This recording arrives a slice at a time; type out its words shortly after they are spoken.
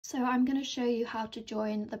So I'm going to show you how to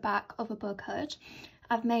join the back of a bug hood.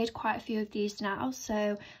 I've made quite a few of these now,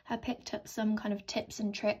 so I picked up some kind of tips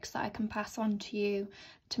and tricks that I can pass on to you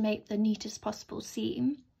to make the neatest possible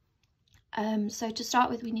seam. So to start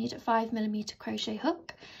with, we need a 5mm crochet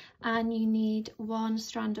hook and you need 1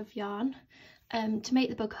 strand of yarn. To make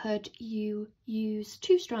the bug hood you use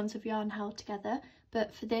 2 strands of yarn held together,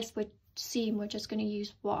 but for this seam we're just going to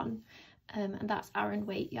use 1, and that's aran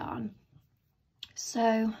weight yarn.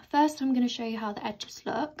 So first I'm going to show you how the edges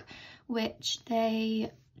look, which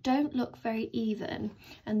they don't look very even,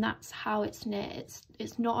 and that's how it's knit.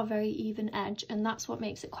 It's not a very even edge, and that's what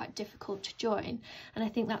makes it quite difficult to join, and I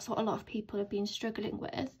think that's what a lot of people have been struggling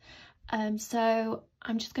with. So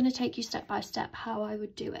I'm just going to take you step by step how I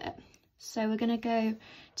would do it. So we're going to go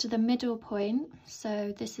to the middle point,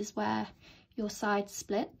 so this is where your sides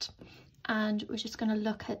split, and we're just going to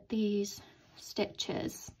look at these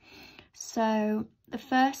stitches. So the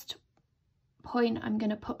first point I'm going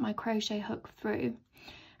to put my crochet hook through,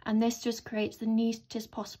 and this just creates the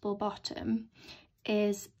neatest possible bottom,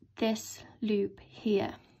 is this loop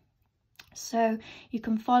here. So you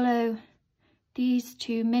can follow these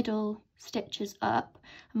 2 middle stitches up,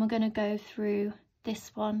 and we're going to go through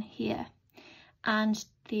this one here and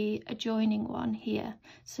the adjoining one here,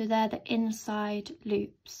 so they're the inside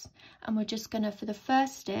loops, and we're just going to, for the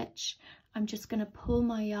first stitch, I'm just going to pull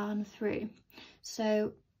my yarn through.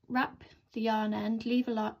 So wrap the yarn end, leave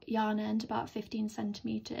a yarn end about 15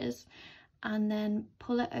 centimeters, and then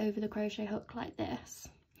pull it over the crochet hook like this,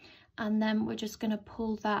 and then we're just going to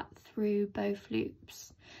pull that through both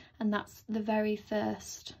loops, and that's the very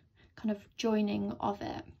first kind of joining of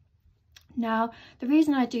it. Now, the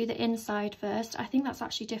reason I do the inside first, I think that's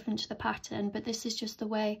actually different to the pattern, but this is just the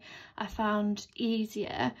way I found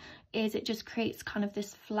easier, is it just creates kind of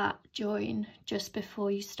this flat join just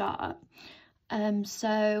before you start.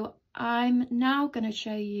 So I'm now going to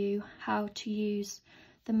show you how to use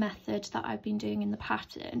the method that I've been doing in the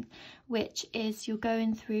pattern, which is you're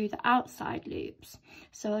going through the outside loops.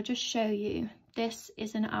 So I'll just show you, this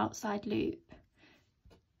is an outside loop,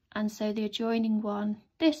 and so the adjoining one,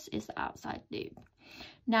 this is the outside loop.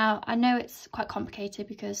 Now I know it's quite complicated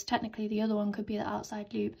because technically the other one could be the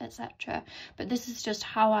outside loop, etc., but this is just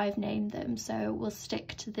how I've named them, so we'll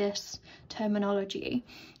stick to this terminology.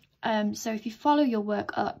 So if you follow your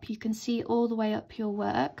work up, you can see all the way up your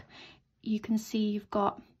work, you can see you've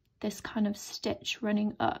got this kind of stitch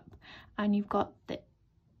running up, and you've got the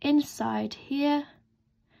inside here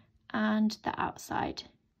and the outside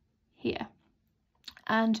here.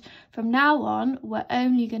 And from now on, we're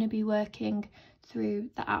only going to be working through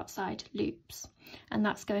the outside loops, and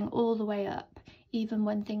that's going all the way up. Even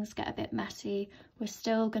when things get a bit messy, we're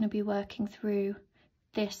still going to be working through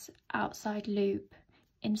this outside loop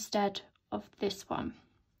instead of this one.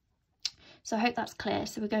 So I hope that's clear.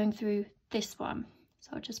 So we're going through this one. So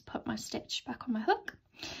I'll just put my stitch back on my hook,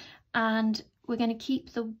 and we're going to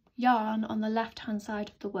keep the yarn on the left hand side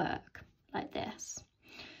of the work like this.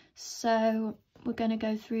 So we're going to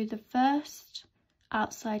go through the first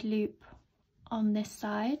outside loop on this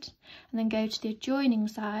side, and then go to the adjoining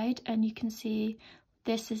side, and you can see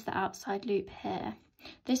this is the outside loop here.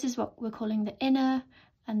 This is what we're calling the inner,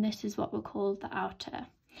 and this is what we'll call the outer.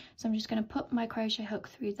 So I'm just going to put my crochet hook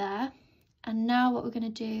through there, and now what we're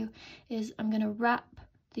going to do is I'm going to wrap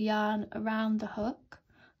the yarn around the hook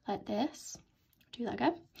like this. Do that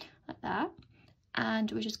again, like that,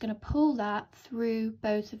 and we're just going to pull that through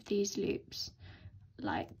both of these loops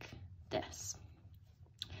like this,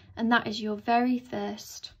 and that is your very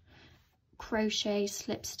first crochet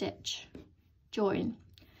slip stitch join.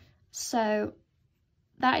 So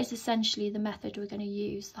that is essentially the method we're going to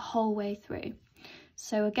use the whole way through.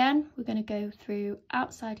 So again, we're going to go through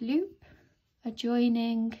outside loop,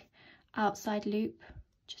 adjoining, outside loop,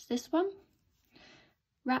 just this one,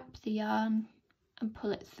 wrap the yarn and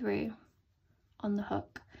pull it through on the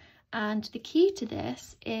hook. And the key to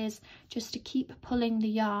this is just to keep pulling the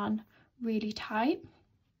yarn really tight,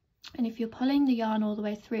 and if you're pulling the yarn all the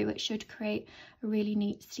way through, it should create a really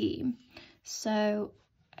neat seam. So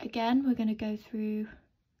again, we're going to go through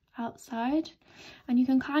outside, and you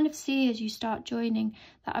can kind of see as you start joining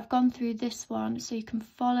that I've gone through this one, so you can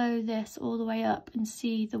follow this all the way up and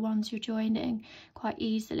see the ones you're joining quite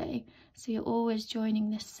easily. So you're always joining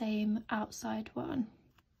this same outside one,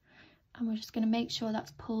 and we're just going to make sure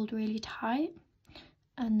that's pulled really tight,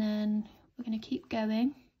 and then we're going to keep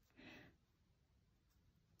going.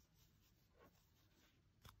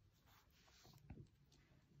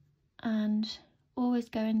 And always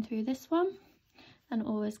going through this one, and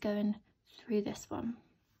always going through this one.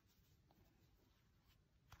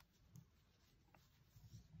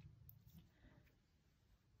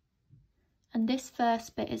 And this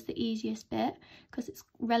first bit is the easiest bit because it's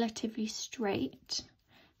relatively straight,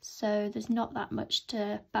 so there's not that much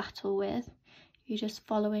to battle with. You're just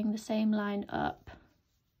following the same line up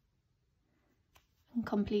and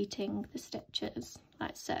completing the stitches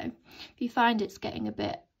like so. If you find it's getting a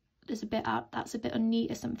bit, there's a bit out that's a bit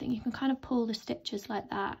unneat or something, you can kind of pull the stitches like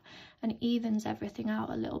that and it evens everything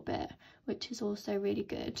out a little bit, which is also really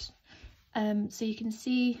good. So you can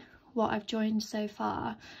see what I've joined so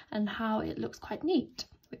far and how it looks quite neat,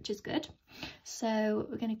 which is good. So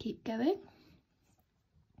we're going to keep going.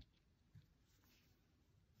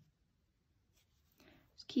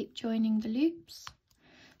 Just keep joining the loops.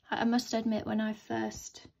 I must admit, when I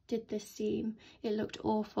first did this seam, it looked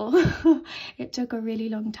awful. It took a really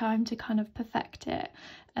long time to kind of perfect it.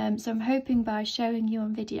 So I'm hoping by showing you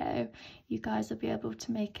on video, you guys will be able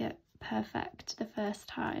to make it perfect the first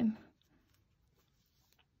time.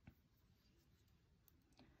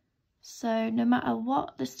 So no matter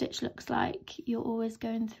what the stitch looks like, you're always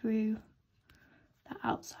going through the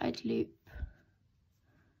outside loop.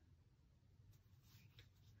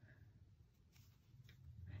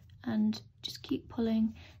 And just keep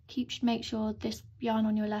pulling, make sure this yarn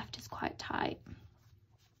on your left is quite tight,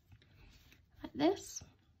 like this.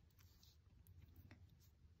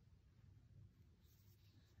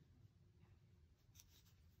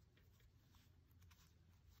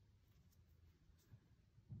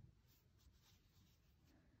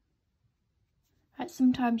 Right,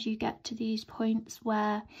 sometimes you get to these points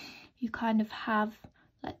where you kind of have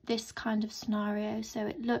like this kind of scenario, so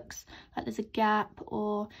it looks like there's a gap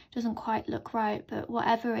or doesn't quite look right, but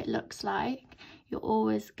whatever it looks like, you're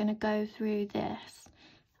always going to go through this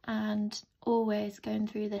and always going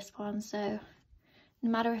through this one. So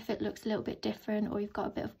no matter if it looks a little bit different or you've got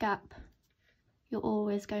a bit of gap, you're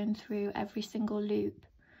always going through every single loop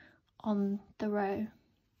on the row.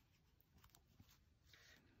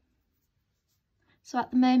 So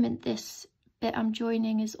at the moment, this bit I'm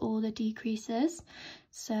joining is all the decreases,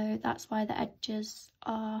 so that's why the edges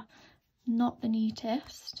are not the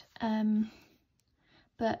neatest,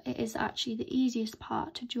 but it is actually the easiest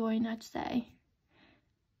part to join, I'd say.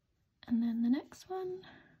 And then the next one,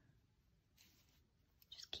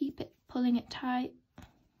 just keep it, pulling it tight, you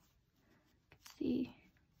can see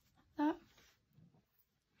that,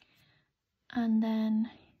 and then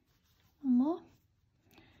one more,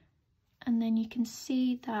 and then you can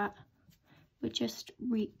see that we're just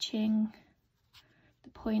reaching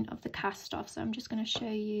the point of the cast off. So I'm just going to show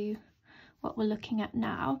you what we're looking at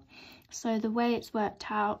now. So the way it's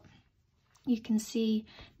worked out, you can see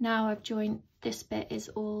now I've joined, this bit is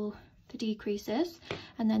all the decreases,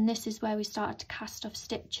 and then this is where we started to cast off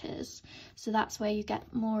stitches. So that's where you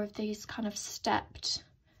get more of these kind of stepped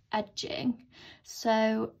edging.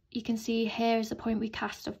 So you can see here is the point we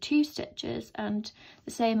cast off 2 stitches, and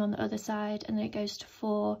the same on the other side, and then it goes to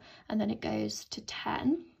 4 and then it goes to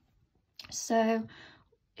 10. So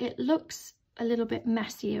it looks a little bit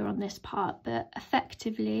messier on this part, but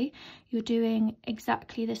effectively you're doing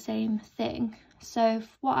exactly the same thing. So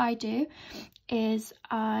what I do is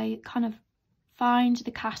I kind of find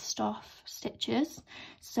the cast off stitches,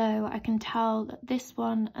 so I can tell that this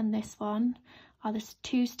one and this one are the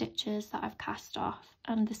 2 stitches that I've cast off,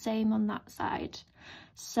 and the same on that side.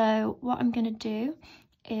 So what I'm going to do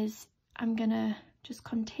is I'm going to just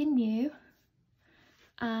continue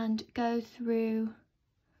and go through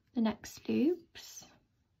the next loops,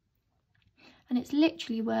 and it's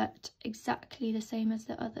literally worked exactly the same as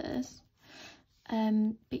the others,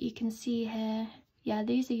 but you can see here, yeah,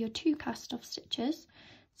 these are your 2 cast off stitches,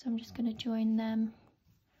 so I'm just going to join them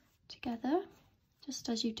together just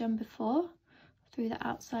as you've done before through the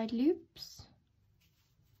outside loops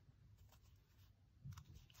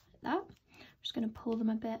like that. I'm just going to pull them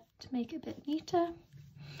a bit to make it a bit neater,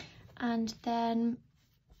 and then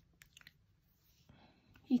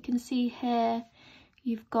you can see here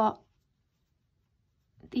you've got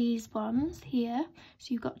these ones here, so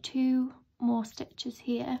you've got 2 more stitches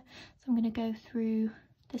here. So I'm going to go through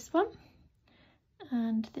this one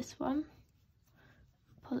and this one,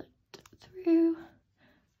 pull it through,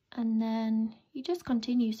 and then you just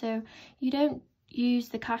continue. So you don't use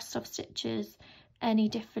the cast off stitches any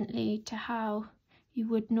differently to how you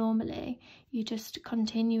would normally. You're just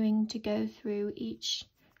continuing to go through each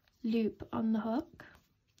loop on the hook.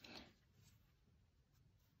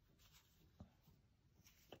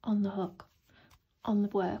 On the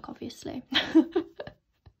work, obviously.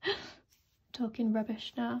 Talking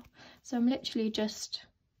rubbish now. So I'm literally just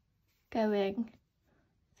going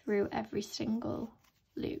through every single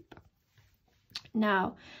loop.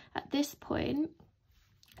 Now at this point,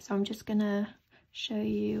 so I'm just gonna show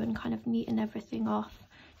you and kind of neaten everything off,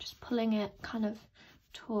 just pulling it kind of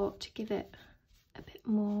taut to give it a bit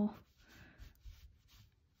more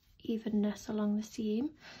evenness along the seam,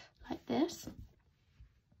 like this.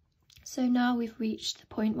 So now we've reached the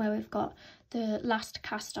point where we've got the last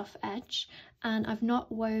cast off edge, and I've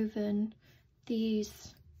not woven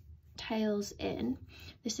these tails in.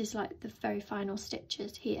 This is like the very final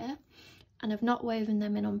stitches here, and I've not woven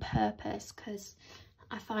them in on purpose because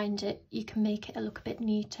I find you can make it look a bit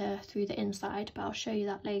neater through the inside, but I'll show you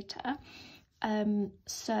that later.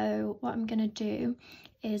 So what I'm going to do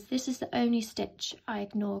is, this is the only stitch I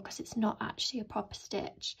ignore because it's not actually a proper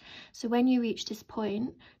stitch. So when you reach this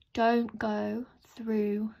point, don't go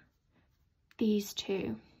through these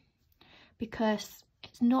two because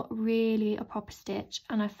it's not really a proper stitch,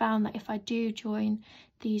 and I found that if I do join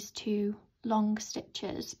these two long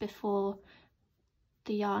stitches before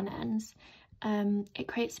the yarn ends, it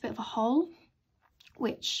creates a bit of a hole,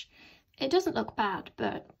 which it doesn't look bad,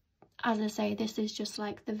 but as I say, this is just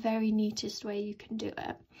like the very neatest way you can do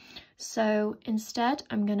it. So instead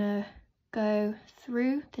I'm gonna go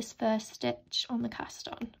through this first stitch on the cast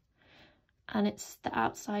on, and it's the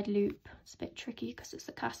outside loop. It's a bit tricky because it's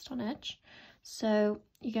a cast on edge. So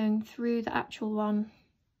you're going through the actual one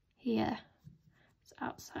here, it's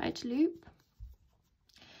outside loop,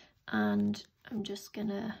 and I'm just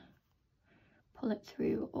gonna pull it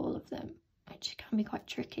through all of them, which can be quite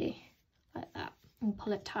tricky, like that, and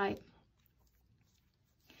pull it tight.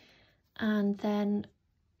 And then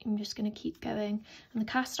I'm just going to keep going, and the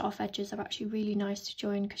cast off edges are actually really nice to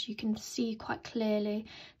join because you can see quite clearly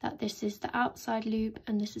that this is the outside loop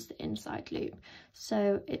and this is the inside loop,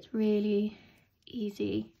 so it's really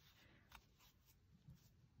easy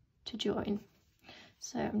to join.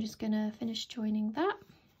 So I'm just going to finish joining that,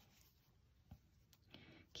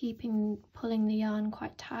 pulling the yarn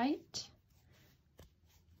quite tight.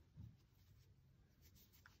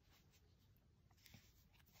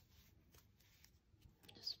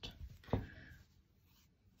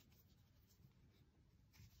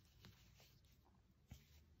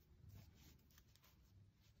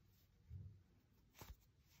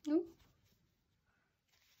 Ooh.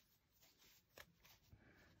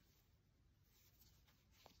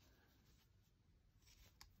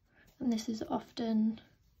 And this is often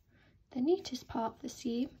the neatest part of the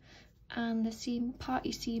seam, and the seam part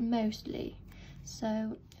you see mostly,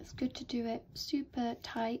 so it's good to do it super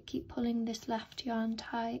tight. Keep pulling this left yarn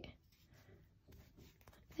tight,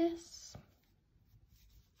 like this.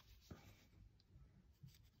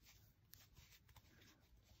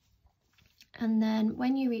 And then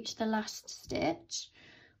when you reach the last stitch,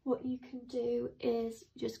 what you can do is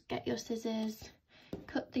just get your scissors,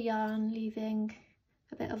 cut the yarn, leaving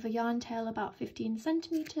a bit of a yarn tail about 15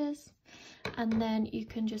 centimeters, and then you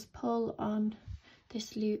can just pull on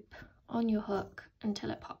this loop on your hook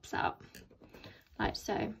until it pops out, like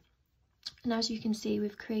so. And as you can see,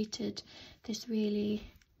 we've created this really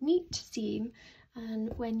neat seam,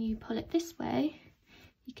 and when you pull it this way,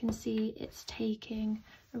 you can see it's taking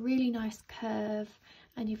a really nice curve,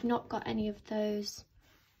 and you've not got any of those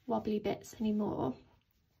wobbly bits anymore.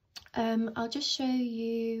 I'll just show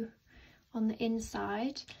you on the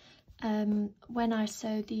inside when I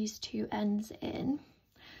sew these two ends in.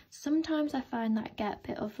 Sometimes I find that I get a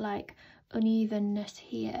bit of like unevenness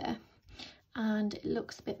here, and it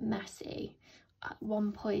looks a bit messy at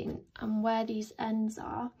one point, and where these ends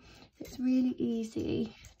are, it's really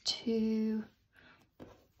easy to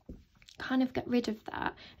kind of get rid of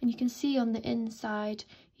that. And you can see on the inside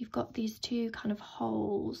you've got these two kind of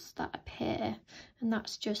holes that appear, and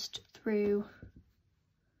that's just through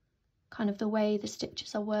kind of the way the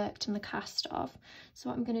stitches are worked and the cast off. So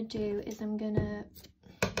what I'm going to do is I'm going to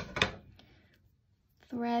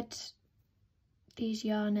thread these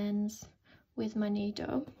yarn ends with my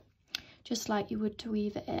needle, just like you would to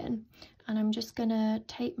weave it in, and I'm just going to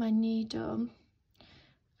take my needle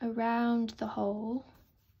around the hole.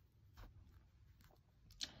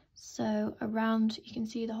 So around, you can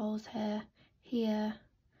see the holes here, here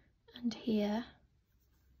and here,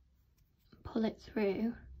 pull it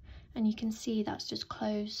through, and you can see that's just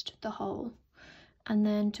closed the hole. And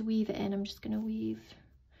then to weave it in, I'm just going to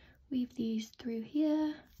weave these through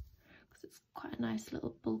here, because it's quite a nice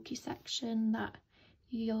little bulky section that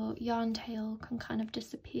your yarn tail can kind of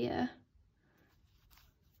disappear.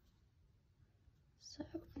 So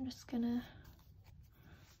I'm just going to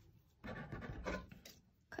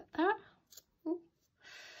cut that,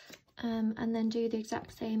 and then do the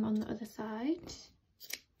exact same on the other side.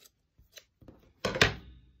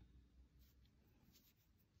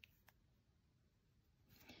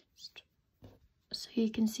 So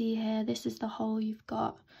you can see here, this is the hole you've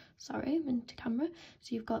got. Sorry, I'm into camera.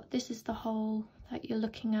 So you've got, this is the hole that you're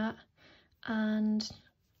looking at, and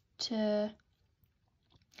to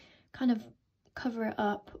kind of cover it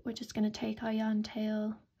up, we're just going to take our yarn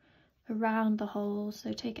tail around the hole.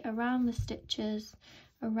 So take it around the stitches,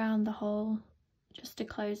 around the hole, just to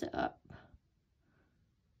close it up.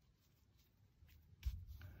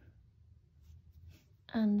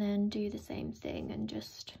 And then do the same thing and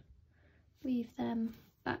just weave them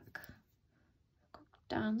back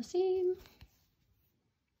down the seam.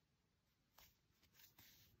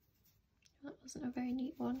 That wasn't a very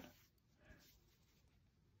neat one.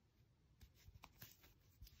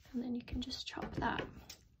 And then you can just chop that.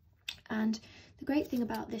 And the great thing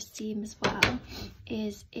about this seam as well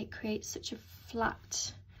is it creates such a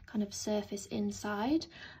flat kind of surface inside.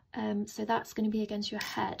 So that's going to be against your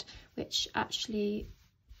head, which actually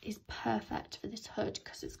is perfect for this hood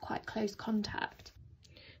because it's quite close contact.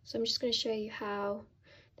 So I'm just going to show you how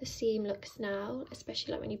the seam looks now,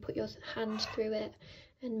 especially like when you put your hand through it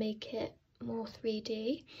and make it more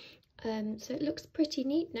 3D. So it looks pretty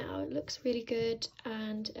neat now, it looks really good,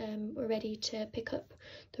 and we're ready to pick up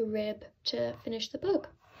the rib to finish the bug.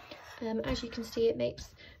 As you can see, it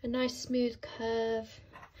makes a nice smooth curve,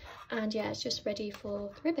 and yeah, it's just ready for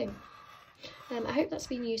the ribbing. I hope that's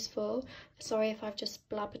been useful. Sorry if I've just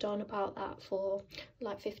blabbered on about that for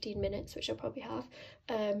like 15 minutes, which I probably have.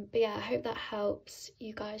 But yeah, I hope that helps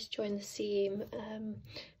you guys join the seam. And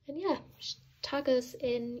yeah, tag us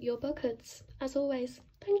in your bug hoods as always.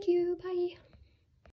 Thank you, bye.